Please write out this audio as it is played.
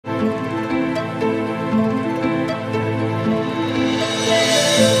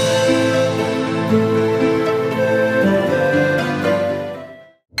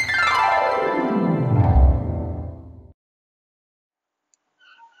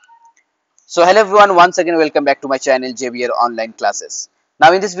So hello everyone, once again welcome back to my channel JBR online classes.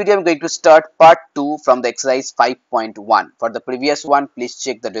 Now in this video I'm going to start part 2 from the exercise 5.1. For the previous one, please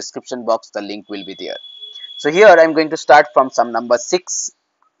check the description box, the link will be there. So here I'm going to start from sum number 6.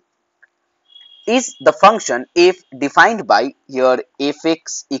 Is the function f defined by here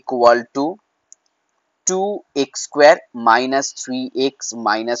fx equal to 2x square minus 3x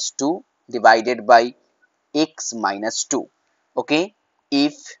minus 2 divided by x minus 2. Okay,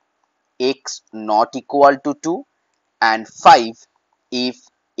 if x not equal to 2 and 5 if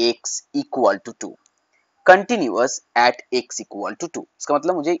x equal to 2, continuous at x equal to 2। इसका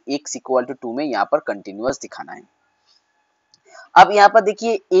मतलब मुझे x equal to 2 में यहाँ पर continuous दिखाना है। अब यहाँ पर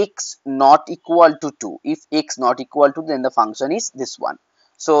देखिए x not equal to 2, if x not equal to then the function is this one.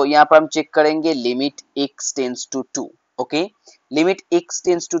 सो यहाँ पर हम चेक करेंगे limit x tense to 2। Okay, limit x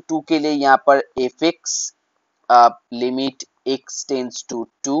tense to 2 के लिए यहाँ पर fx limit x tense to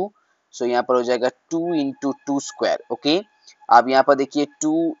 2, सो यहाँ पर हो जाएगा 2 इंटू 2 स्क्वायर। ओके, अब यहाँ पर देखिए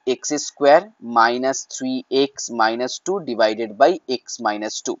 2x square minus 3x minus 2 divided by x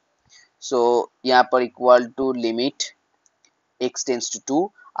minus 2। सो यहाँ पर equal to limit x tense to 2।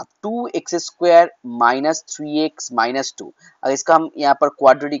 अब 2x square minus 3x minus 2, अगर इसका हम यहाँ पर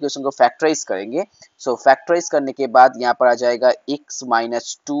क्वाड्रेटिक इक्वेशन को फैक्टराइज करेंगे, सो फैक्टराइज करने के बाद यहाँ पर आ जाएगा x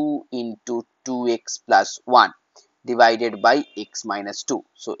minus 2 into 2x plus 1 divided by x minus 2.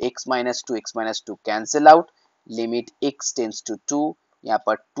 So x minus 2 cancel out, limit x tends to 2, यहाँ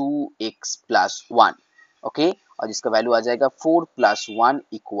पर 2x plus 1। ओके, और जिसका वैल्यू आ जाएगा 4 plus 1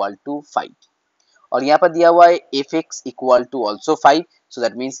 equal to 5। और यहाँ पर दिया हुआ है fx equal to also 5, so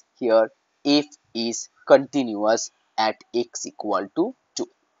that means here f is continuous at x equal to 2।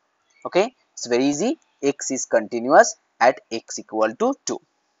 Okay, it's very easy, x is continuous at x equal to 2।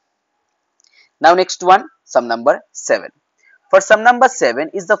 Now next one, sum number 7. For sum number 7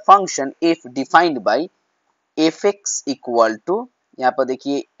 is the function f defined by fx equal to, यहाँ पर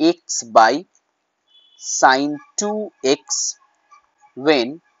देखिए x by sin 2x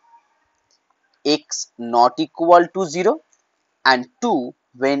when x not equal to 0 and 2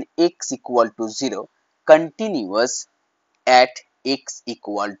 when x equal to 0, continuous at x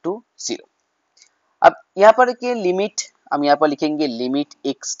equal to 0। अब यहाँ पर देखिए limit, हम यहाँ पर लिखेंगे limit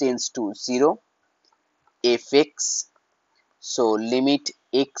x tense to 0 fx, so limit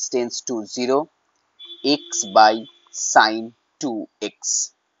x tends to 0 x by sin 2x।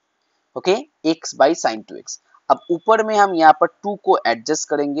 Okay, x by sin 2x। अब ऊपर में हम यहाँ पर 2 को एडजस्ट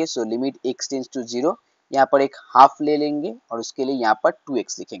करेंगे, so limit x tense to 0, यहाँ पर एक हाफ ले लेंगे और उसके लिए यहाँ पर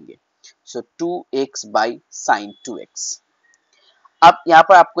 2x लिखेंगे, सो 2x by sin 2x। अब यहाँ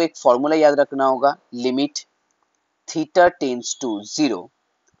पर आपको एक फॉर्मूला याद रखना होगा, limit theta tense to 0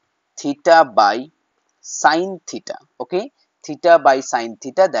 theta by sin theta। Okay, theta by sin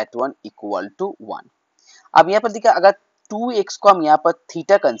theta, that one equal to 1। अब यहाँ पर देखिए अगर 2x को हम यहाँ पर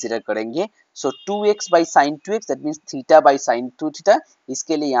थीटा कंसीडर करेंगे, सो 2x by sin 2x, that means theta by sin 2 theta,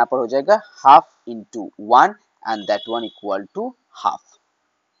 इसके लिए यहाँ पर हो जाएगा half into 1 and that one equal to half.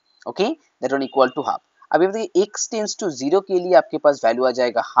 Okay, that one equal to half. अब ये देखिए x टेंस टू 0 के लिए आपके पास वैल्यू आ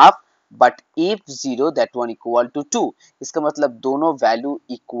जाएगा half, but if 0 that one equal to 2, इसका मतलब दोनों वैल्यू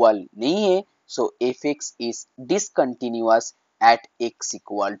इक्वल नहीं है, so fx is discontinuous at x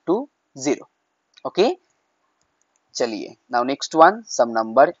equal to 0। okay, चलिए now next one, sum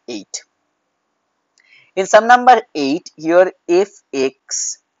number 8। in sum number 8 here fx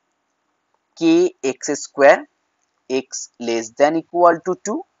kx square x less than equal to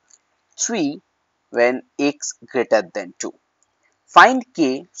 2 3 when x greater than 2, find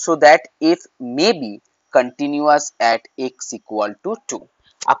k so that f may be continuous at x equal to 2।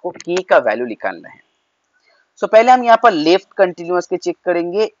 आपको k का value निकालना है। सो पहले हम यहाँ पर left continuous के check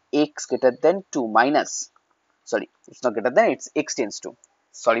करेंगे, x greater than 2 minus, sorry it's not greater than, it's x tense to,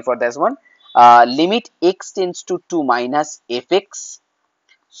 sorry for this one, limit x tense to 2 minus fx,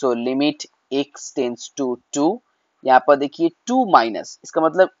 so limit x tense to 2, यहाँ पर देखिए 2 minus, इसका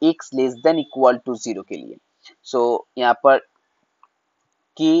मतलब x less than equal to 0 के लिए, सो यहाँ पर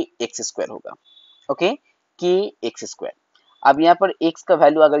k x square होगा। Okay, k x square. अब यहाँ पर x का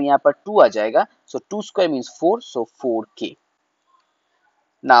वैल्यू अगर यहाँ पर 2 आ जाएगा, सो 2 square means 4, so 4k।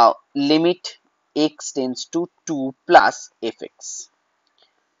 Now limit x tense to 2 plus fx,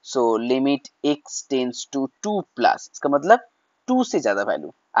 so limit x tense to 2 plus, इसका मतलब 2 से ज्यादा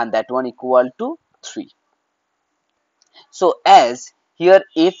value, and that one equal to 3। So as here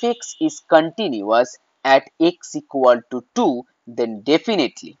fx is continuous at x equal to 2, then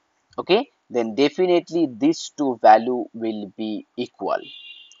definitely, okay, then definitely these two value will be equal।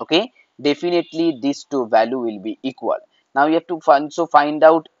 okay, definitely these two value will be equal। now you have to find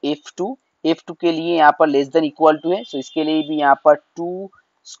out f2, f2 के लिए यहाँ पर less than equal to है, सो इसके लिए भी यहाँ पर 2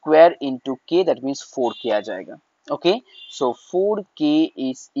 स्क्वायर इंटू के, दैट मीन्स 4k आ जाएगा. Okay, so 4k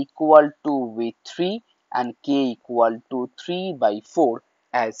is equal to with 3 and k equal to 3/4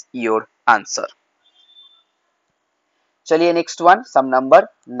 as your answer. चलिए next one, some number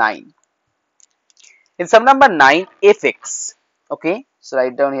 9. In sum number 9, fx, okay, so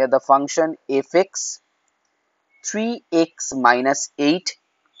write down here the function fx 3x minus 8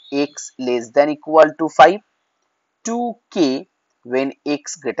 x less than equal to 5, 2k when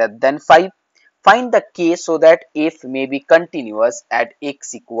x greater than 5. Find the k so that f may be continuous at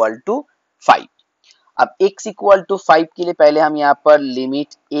x equal to 5. अब x equal to 5 के लिए पहले हम यहाँ पर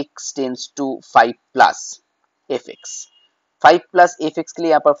limit x tense to 5 plus fx. 5 plus fx के लिए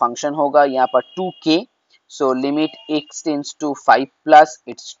यहाँ पर फंक्शन होगा यहाँ पर 2k. So limit x tends to 5 plus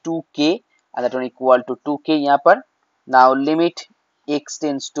it's 2k and that one equal to 2k यहाँ पर. Now limit x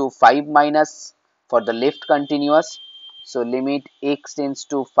tends to 5 minus for the left continuous. So limit x tends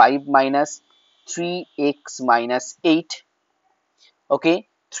to 5 minus 3x minus 8. Okay,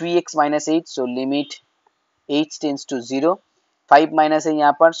 3x minus 8. So limit h tends to 0. 5 minus है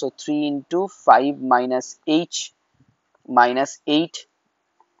यहाँ पर. So 3 into 5 minus h minus 8.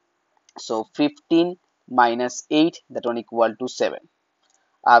 So 15 minus 8 that one equal to 7.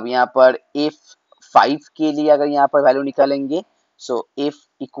 अब यहाँ पर f5 के लिए अगर यहाँ पर वैल्यू निकालेंगे, so f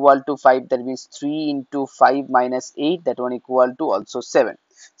equal to 5 that means 3 into 5 minus 8 that one equal to also 7.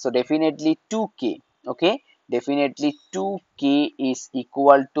 So definitely 2k, okay, definitely 2k is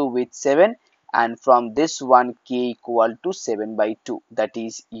equal to with 7 and from this one k equal to 7/2. That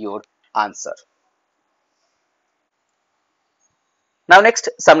is your answer. Now next,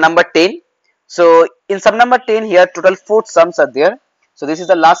 sum number 10. So in sum number 10 here total 4 sums are there. So this is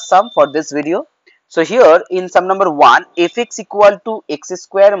the last sum for this video. So here in sum number 1, fx equal to x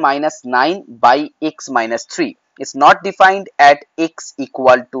square minus 9 by x minus 3 is not defined at x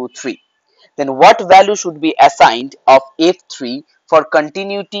equal to 3. Then what value should be assigned of f3 for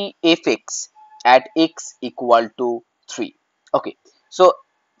continuity fx at x equal to 3? Okay, so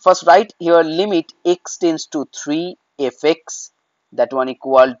first write here limit x tends to 3 fx, that one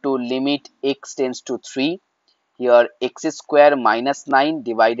equal to limit x tends to 3. Here x square minus 9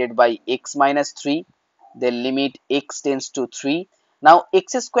 divided by x minus 3. Then limit x tends to 3. Now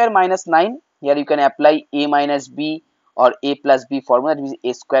x square minus 9, here you can apply a minus b or a plus b formula, that means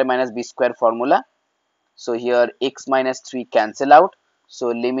a square minus b square formula. So here x minus 3 cancel out. So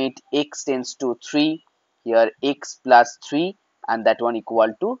limit x tends to 3. Here x plus 3 and that one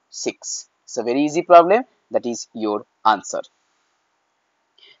equal to 6. It's a very easy problem. That is your answer.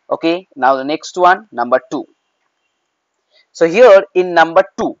 Okay, now the next one, number 2. So here in number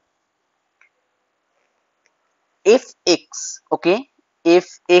 2, if x, okay,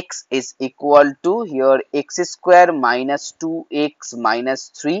 if x is equal to here x square minus 2x minus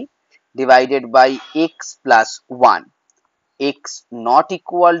 3 divided by x plus 1, x not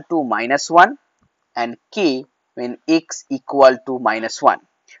equal to minus 1 and k when x equal to minus 1.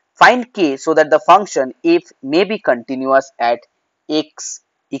 Find k so that the function f may be continuous at x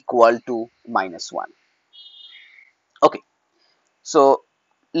equal to minus 1. Okay, so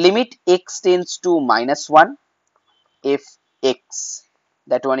limit x tends to minus 1 if x,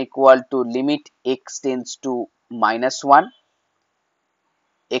 that one equal to limit x tends to minus 1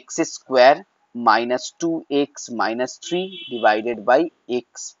 x square minus 2x minus 3 divided by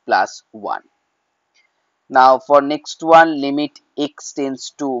x plus 1. Now for next one, limit x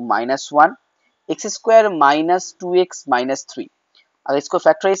tends to minus 1 x square minus 2x minus 3. अगर इसको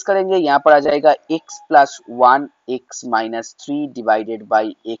factorise करेंगे यहाँ पर आ जाएगा x plus 1 x minus 3 divided by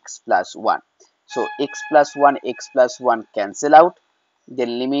x plus 1. So x plus 1 cancel out.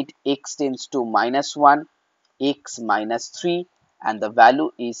 Then limit x tends to minus 1 x minus 3 and the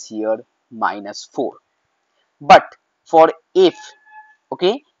value is here minus 4. But for f,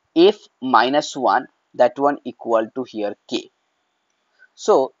 okay, f minus 1, that one equal to here k.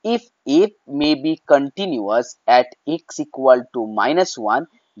 So if f may be continuous at x equal to minus 1,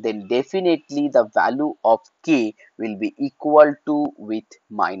 then definitely the value of k will be equal to with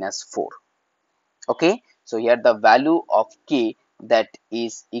minus 4. Okay, so here the value of k that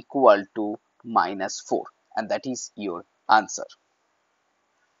is equal to minus 4 and that is your answer.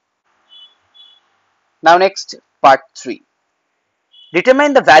 Now next, part 3.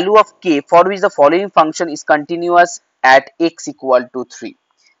 Determine the value of k for which the following function is continuous at x equal to 3.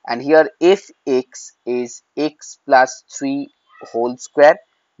 And here if x is x plus 3 whole square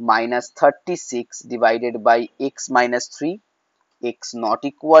minus 36 divided by x minus 3, x not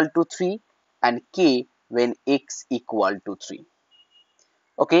equal to 3 and k when x equal to 3.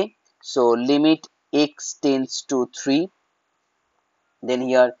 Okay, So limit x tends to 3, then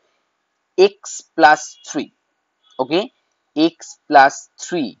here x plus 3, okay, x plus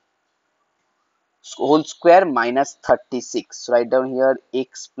 3 whole square minus 36. So write down here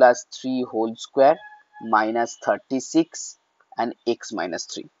x plus 3 whole square minus 36 and x minus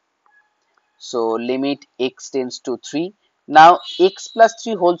 3. So limit x tends to 3. Now x plus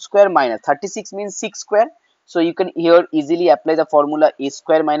 3 whole square minus 36 means 6 square. So you can here easily apply the formula a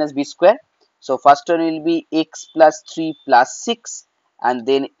square minus b square. So first one will be x plus 3 plus 6 and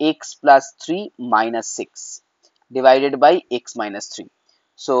then x plus 3 minus 6 divided by x minus 3.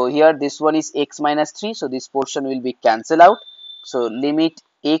 So here this one is x minus 3. So this portion will be cancelled out. So limit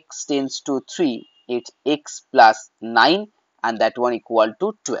x tends to 3, it's x plus 9 and that one equal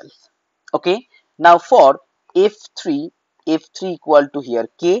to 12. Okay, now for f3 equal to here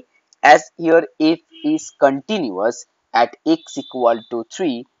k, as here f is continuous at x equal to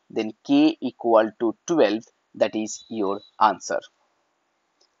 3, then k equal to 12, that is your answer.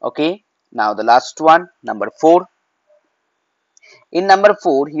 Okay, now the last one, number 4. In number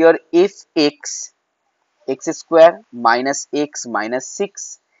 4 here, if x square minus x minus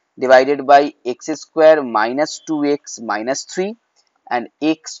 6 divided by x square minus 2x minus 3 and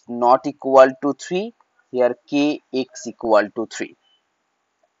x not equal to 3, here k x equal to 3.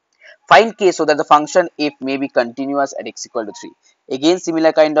 Find k so that the function f may be continuous at x equal to 3. Again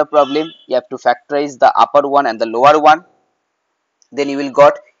similar kind of problem, you have to factorize the upper one and the lower one. Then you will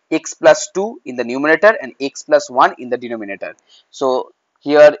got x plus 2 in the numerator and x plus 1 in the denominator. So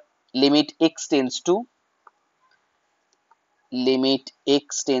here limit x tends to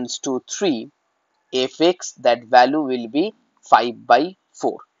 3, fx, that value will be 5 by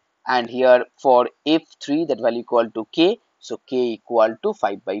 4, and here for f3 that value equal to k, so k equal to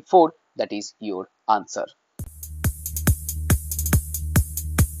 5 by 4, that is your answer.